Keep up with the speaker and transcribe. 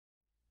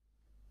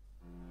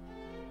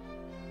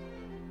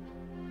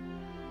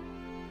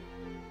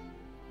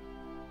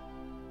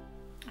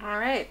All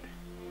right.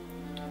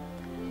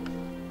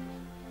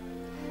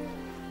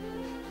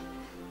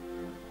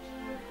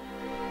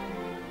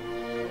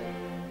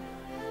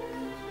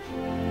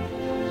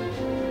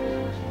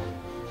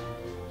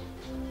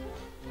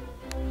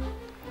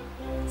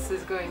 This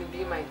is going to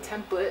be my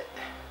template,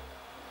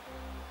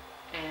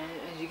 and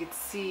as you can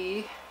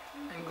see,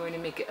 I'm going to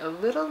make it a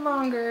little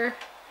longer.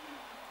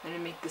 I'm going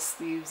to make the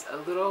sleeves a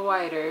little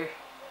wider.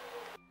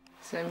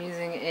 So I'm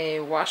using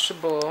a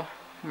washable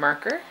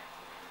marker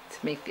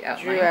to make the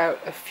outline. Drew out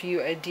a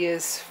few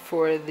ideas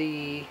for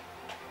the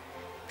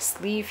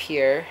sleeve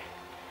here.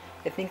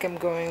 I think I'm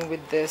going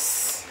with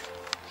this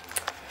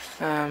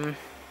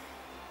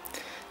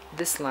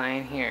this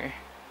line here.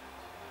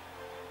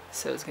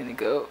 So it's going to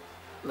go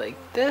like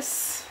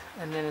this,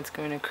 and then it's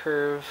going to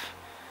curve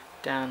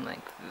down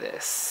like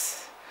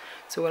this.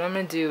 So what I'm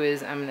going to do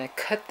is I'm going to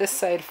cut this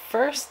side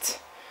first,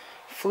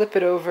 flip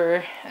it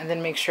over, and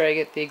then make sure I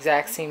get the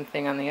exact same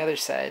thing on the other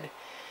side.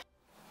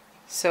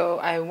 So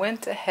I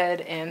went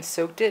ahead and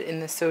soaked it in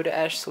the soda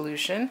ash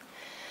solution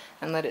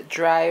and let it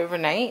dry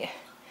overnight.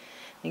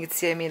 You can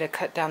see I made a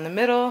cut down the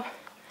middle.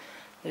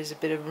 There's a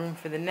bit of room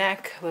for the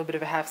neck, a little bit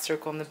of a half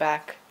circle in the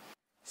back.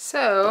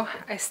 So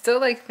I still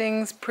like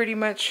things pretty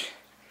much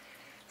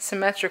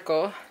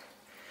symmetrical.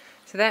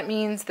 So that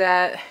means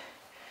that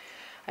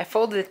I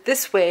folded it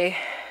this way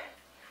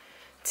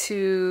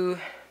to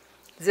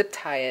zip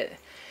tie it.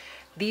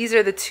 These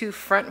are the two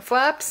front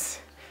flaps.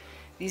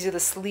 These are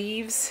the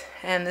sleeves,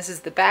 and this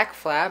is the back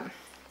flap.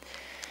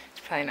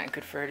 It's probably not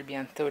good for her to be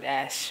on soda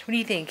ash. What do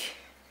you think?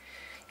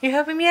 You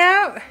helping me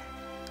out?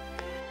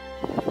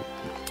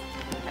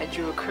 I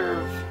drew a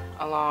curve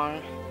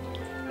along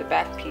the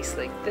back piece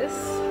like this.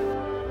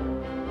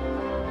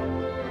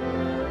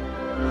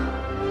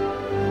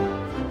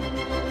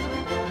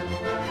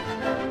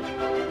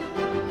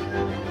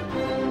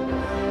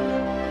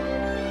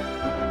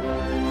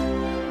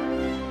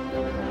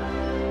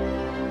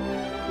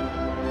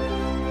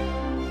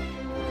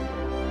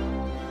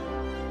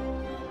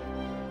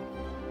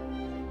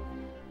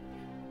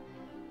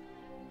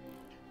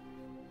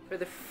 For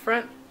the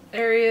front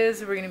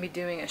areas, we're going to be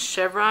doing a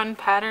chevron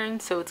pattern,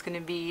 so it's going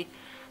to be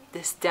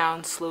this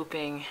down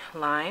sloping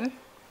line.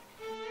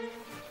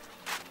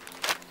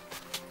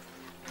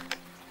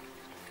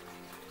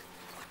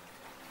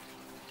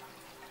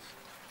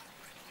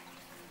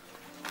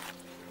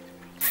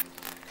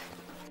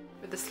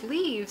 For the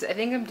sleeves, I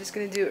think I'm just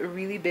going to do a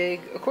really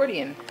big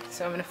accordion.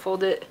 So I'm going to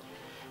fold it,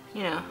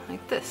 you know,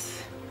 like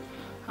this,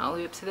 all the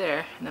way up to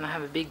there, and then I'll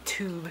have a big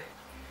tube.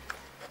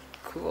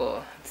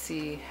 Cool. Let's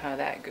see how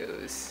that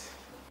goes.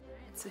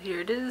 So here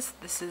it is.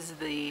 This is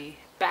the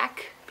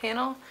back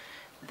panel.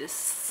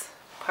 This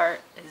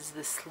part is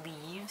the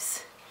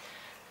sleeves.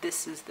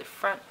 This is the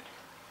front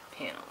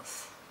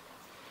panels.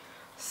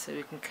 So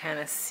we can kind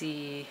of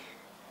see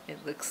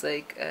it looks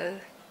like a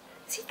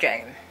sea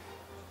dragon.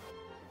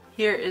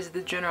 Here is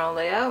the general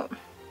layout.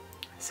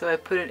 So I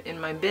put it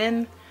in my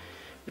bin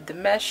with the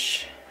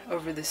mesh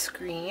over the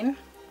screen.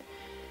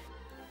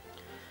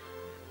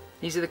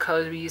 These are the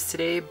colors we used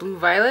today: blue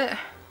violet,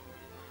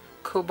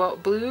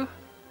 cobalt blue,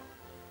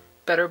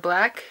 better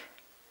black,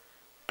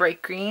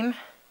 bright green,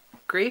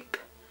 grape,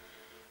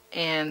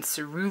 and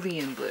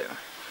cerulean blue.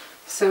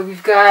 So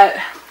we've got,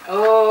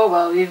 oh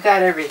well, we've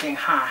got everything,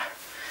 huh?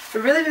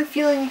 I've really been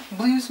feeling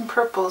blues and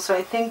purples, so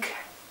I think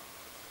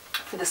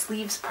for the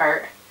sleeves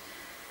part,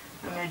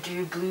 I'm going to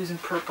do blues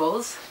and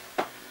purples.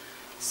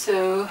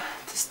 So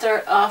to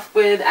start off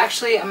with,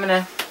 actually I'm going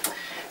to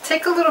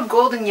take a little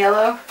golden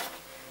yellow,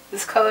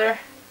 this color.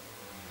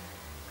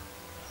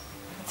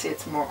 Let's see,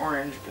 it's more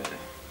orange, but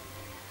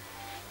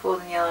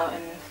golden yellow,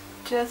 and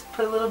just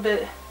put a little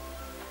bit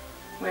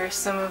where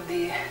some of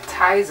the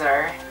ties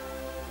are.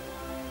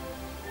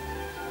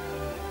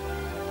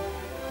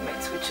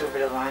 Might switch over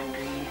to lime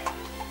green.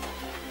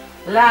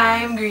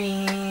 Lime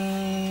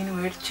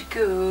green, where did you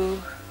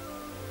go?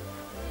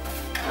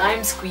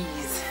 Lime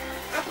squeeze.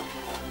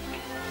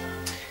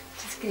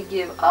 Just gonna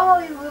give all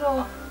these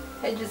little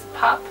edges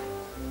pop.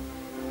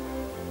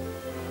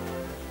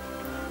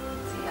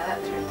 See how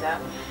that turns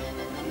out.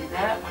 Do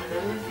that, one of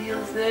those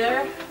deals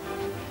there.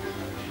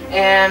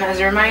 And as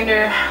a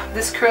reminder,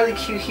 this curly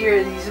Q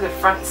here, these are the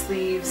front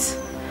sleeves,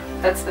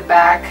 that's the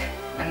back,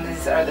 and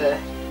these are the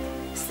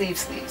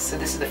sleeves. So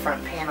this is the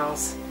front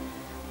panels.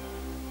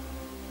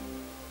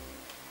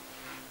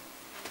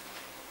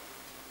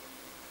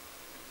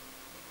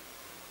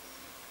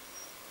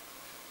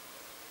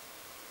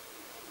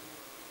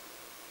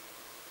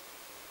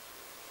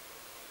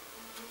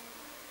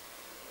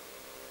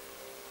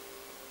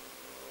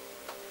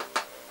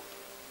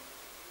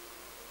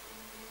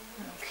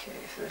 Okay,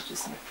 so that's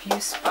just in a few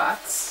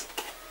spots.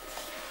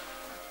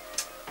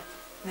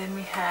 Then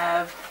we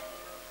have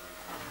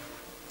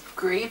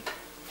grape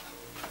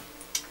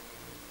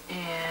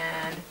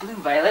and blue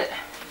violet.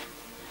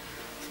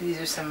 So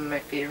these are some of my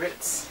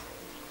favorites.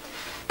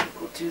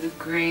 We'll do the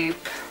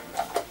grape.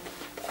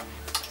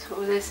 So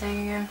what was I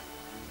saying again?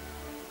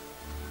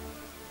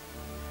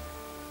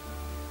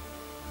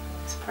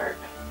 This part.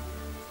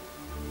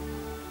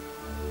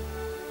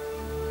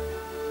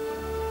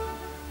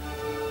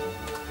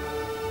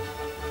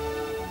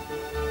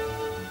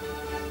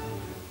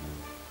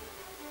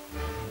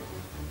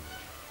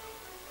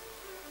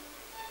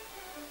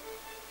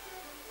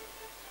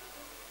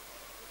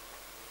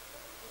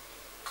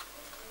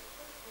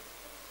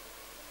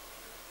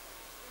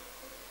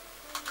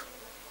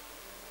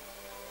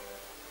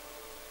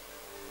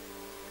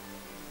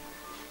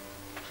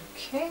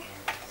 Okay,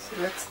 so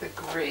that's the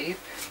grape.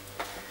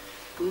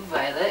 Blue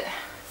violet.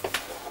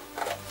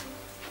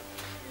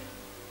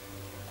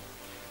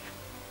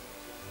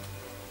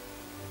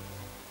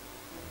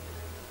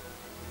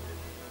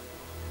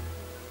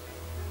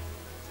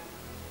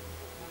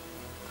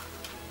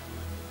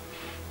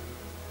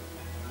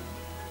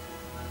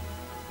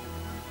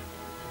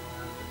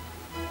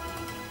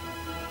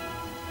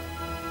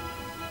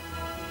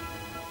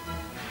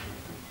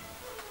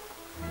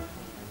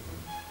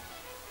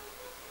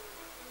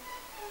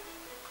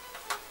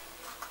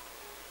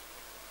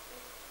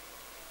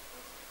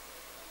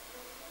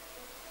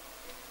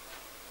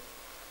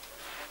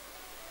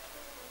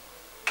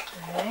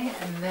 Alright,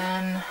 and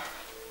then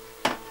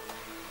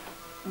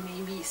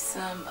maybe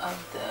some of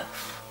the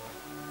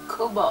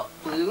cobalt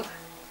blue.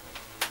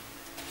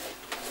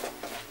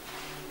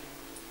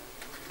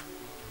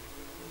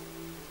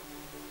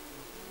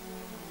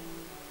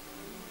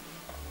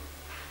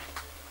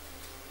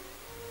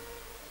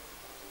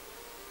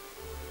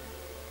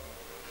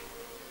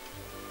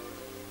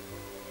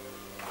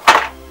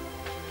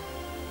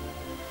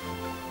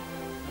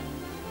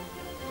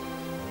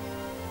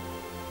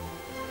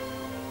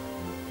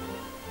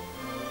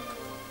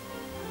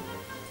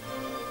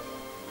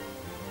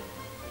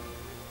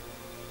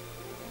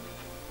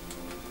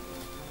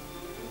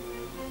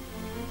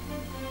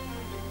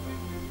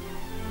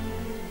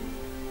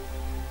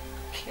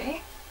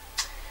 Okay.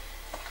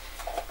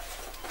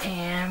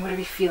 And what are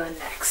we feeling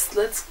next?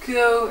 Let's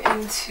go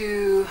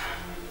into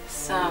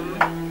some,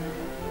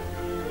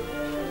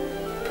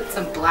 put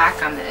some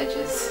black on the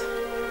edges.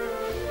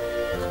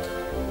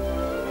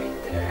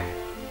 Right there.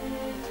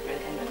 That's where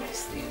the end of my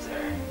sleeves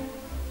are.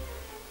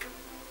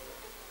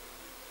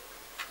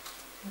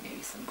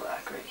 Maybe some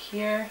black right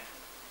here.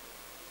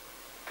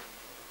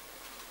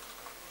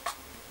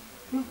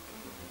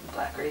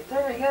 Black right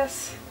there, I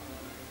guess.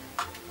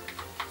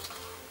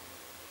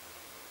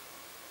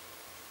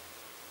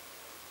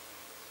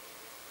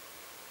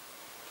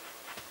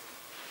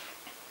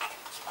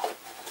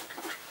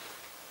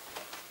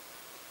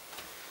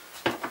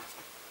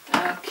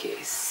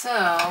 Okay,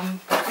 so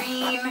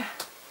green.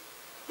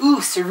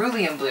 Ooh,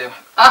 cerulean blue.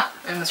 Ah,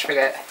 I almost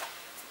forgot.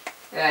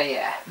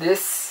 Yeah,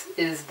 this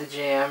is the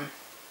jam.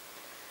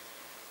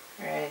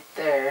 Right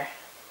there.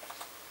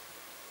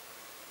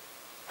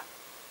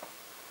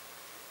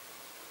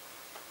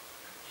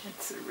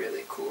 It's a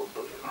really cool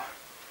blue.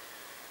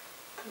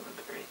 Put a little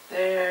bit right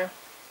there.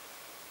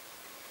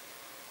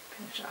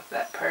 Finish off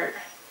that part.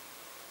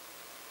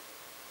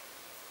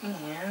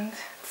 And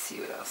let's see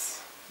what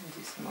else.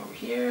 Do some over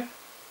here.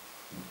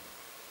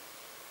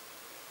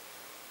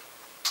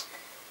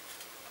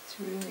 It's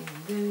really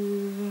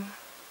blue.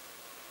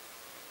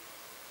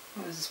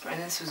 What was this?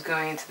 And this was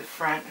going into the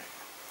front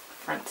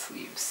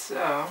sleeves.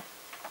 So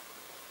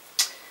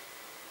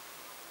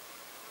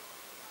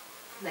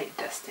light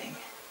dusting.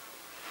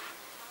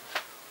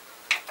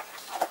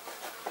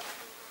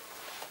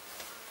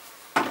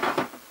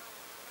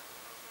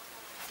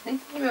 I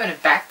think maybe I'm going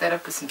to back that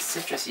up with some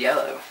citrus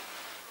yellow.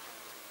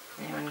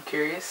 Anyone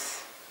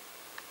curious?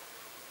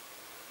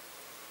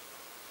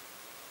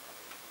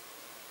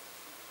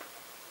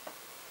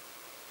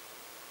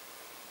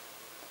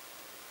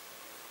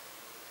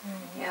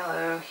 And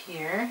yellow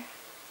here.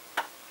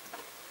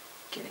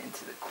 Get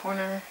into the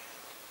corner.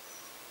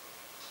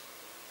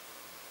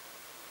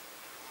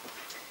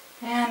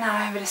 And now I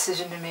have a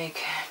decision to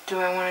make. Do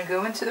I want to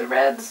go into the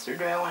reds or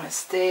do I want to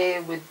stay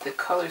with the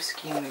color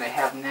scheme that I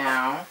have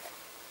now?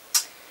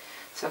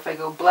 So if I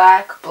go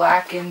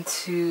black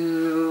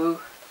into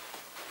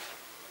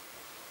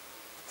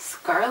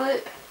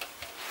scarlet,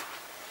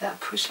 is that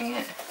pushing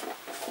it?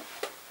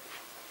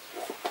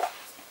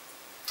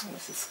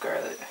 This is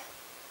scarlet.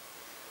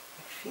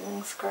 I'm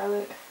feeling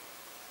scarlet.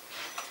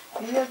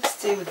 Maybe I'll just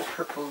stay with the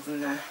purples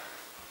and the,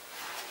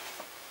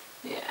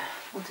 yeah,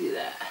 we'll do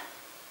that.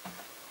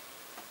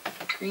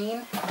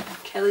 Green,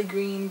 Kelly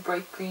green,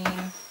 bright green,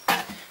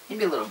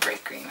 maybe a little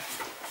bright green.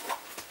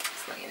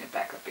 Just laying it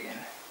back up again.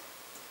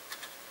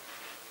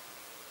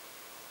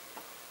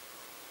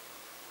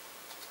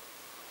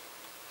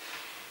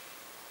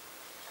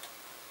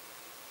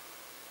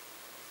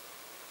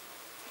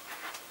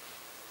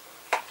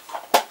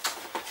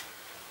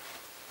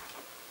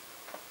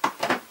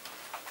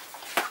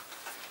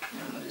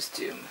 And we'll just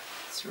do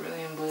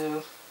cerulean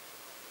blue.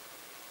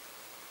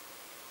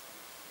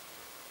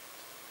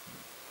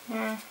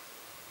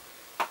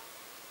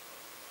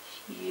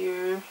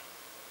 Here,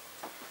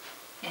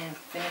 and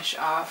finish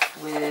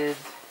off with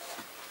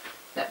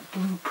that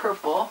blue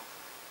purple,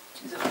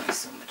 which is always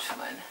so much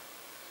fun.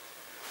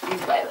 Blue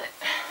violet.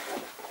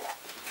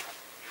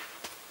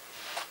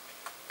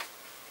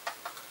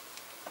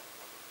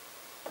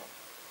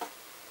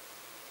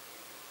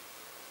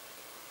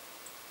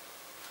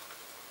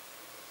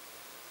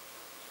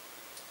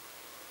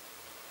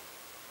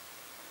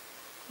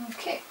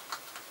 Okay,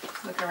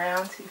 look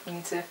around, see if we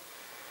need to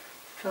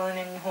fill in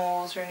any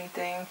holes or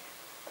anything.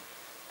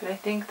 But I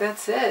think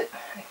that's it.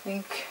 I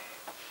think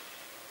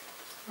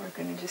we're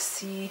going to just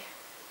see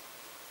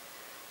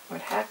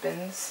what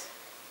happens.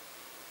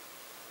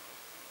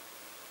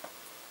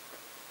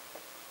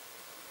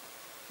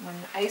 when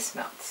the ice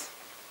melts.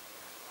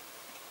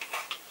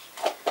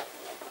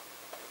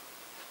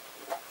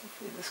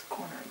 Hopefully this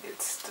corner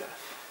gets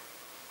stuff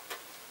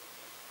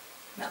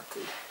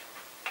melted.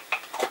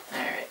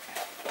 Alright,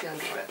 feeling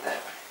good about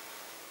that.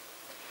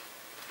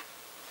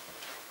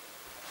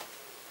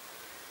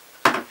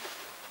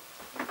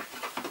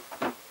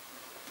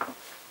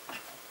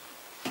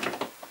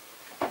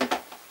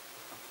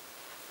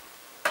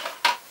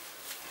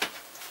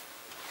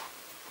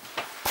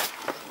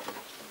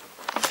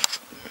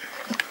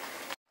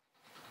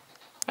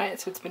 Alright,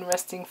 so it's been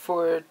resting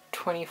for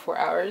 24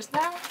 hours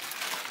now.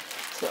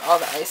 So all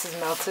the ice is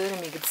melted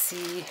and we can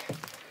see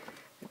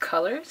the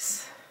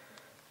colors.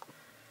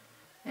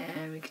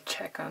 And we can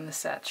check on the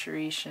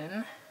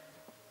saturation.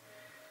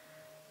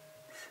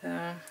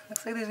 So,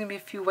 looks like there's going to be a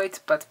few white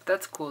spots, but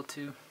that's cool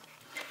too.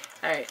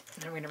 Alright,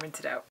 now we're going to rinse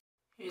it out.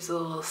 Here's a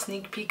little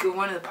sneak peek of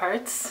one of the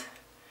parts.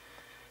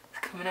 It's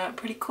coming out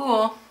pretty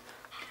cool.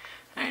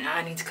 Alright, now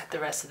I need to cut the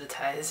rest of the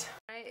ties.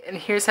 Alright, and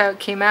here's how it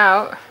came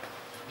out.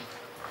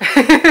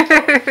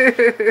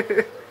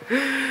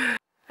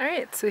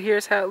 Alright, so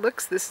here's how it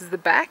looks. This is the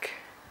back.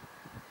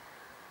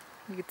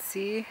 You can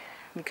see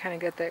we kind of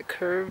got that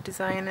curved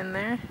design in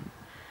there.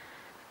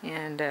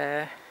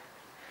 And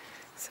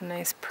some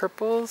nice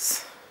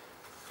purples.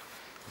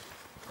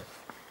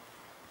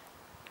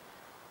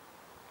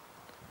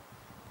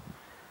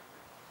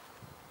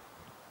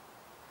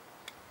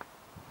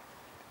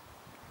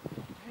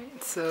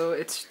 Alright, so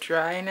it's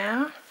dry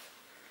now.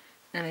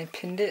 And I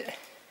pinned it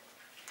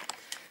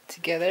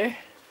together.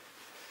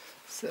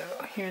 So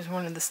here's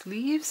one of the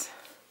sleeves.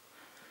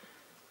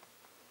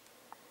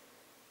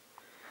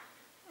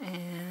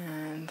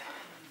 And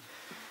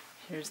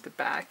here's the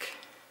back.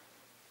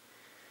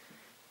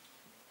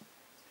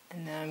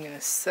 And now I'm going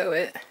to sew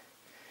it.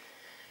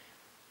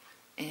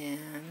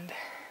 And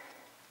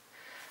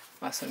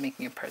I'm also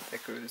making a part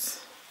that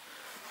goes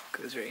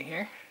right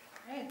here.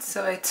 Alright,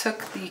 so I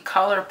took the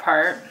collar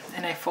part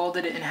and I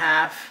folded it in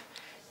half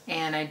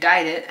and I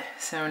dyed it.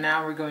 So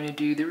now we're going to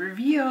do the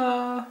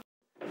reveal.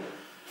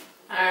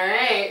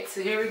 Alright,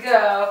 so here we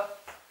go.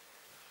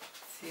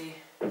 Let's see.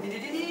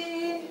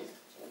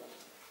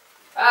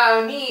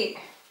 Oh, neat.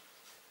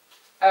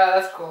 Oh,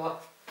 that's cool.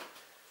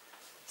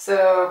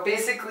 So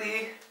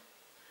basically,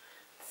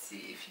 let's see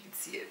if you can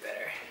see it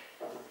better.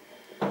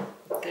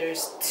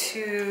 There's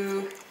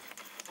two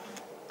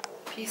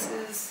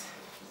pieces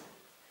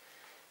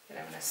that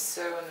I'm going to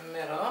sew in the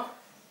middle.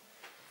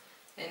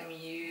 And we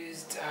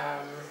used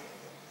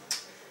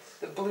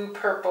the blue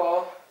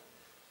purple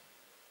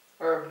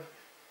or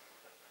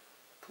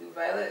blue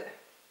violet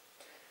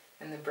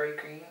and the bright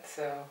green.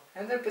 So I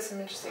ended up with some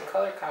interesting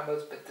color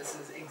combos, but this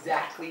is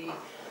exactly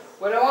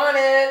what I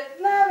wanted.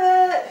 Love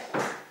it! I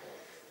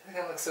think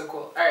that looks so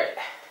cool. Alright.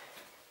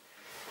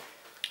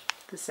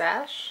 The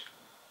sash.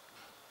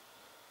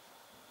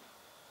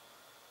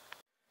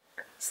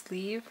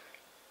 Sleeve.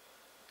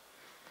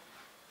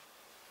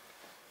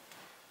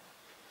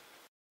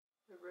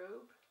 The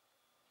robe.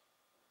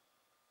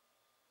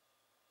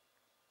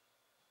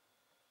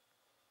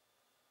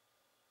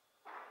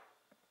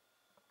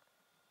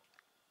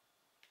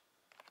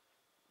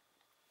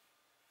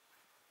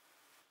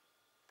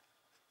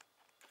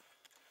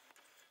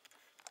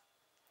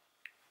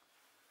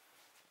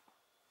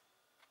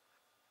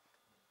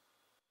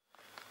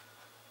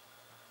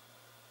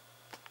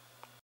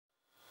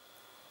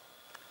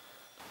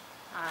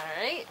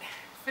 Alright,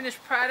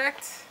 finished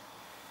product.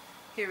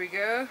 Here we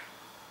go.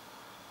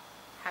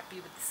 Happy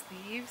with the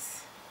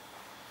sleeves.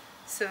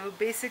 So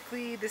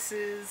basically this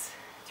is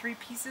 3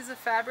 pieces of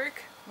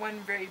fabric.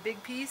 One very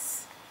big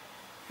piece,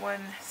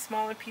 one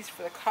smaller piece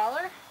for the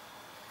collar,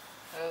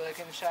 oh,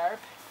 looking sharp,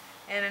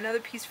 and another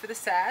piece for the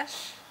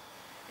sash.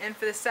 And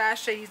for the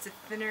sash I used a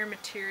thinner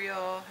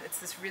material. It's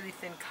this really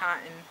thin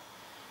cotton.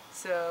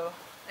 So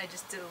I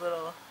just did a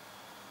little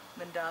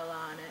mandala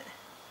on it.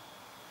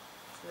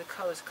 So the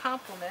colors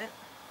complement,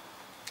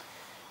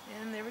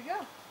 and there we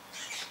go.